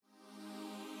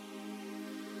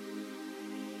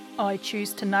I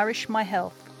choose to nourish my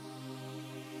health.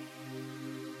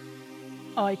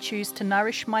 I choose to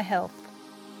nourish my health.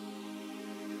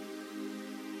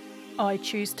 I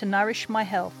choose to nourish my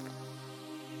health.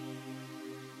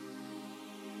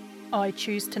 I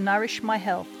choose to nourish my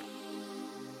health.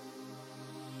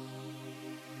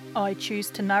 I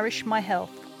choose to nourish my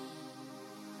health.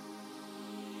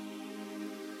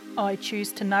 I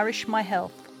choose to nourish my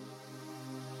health.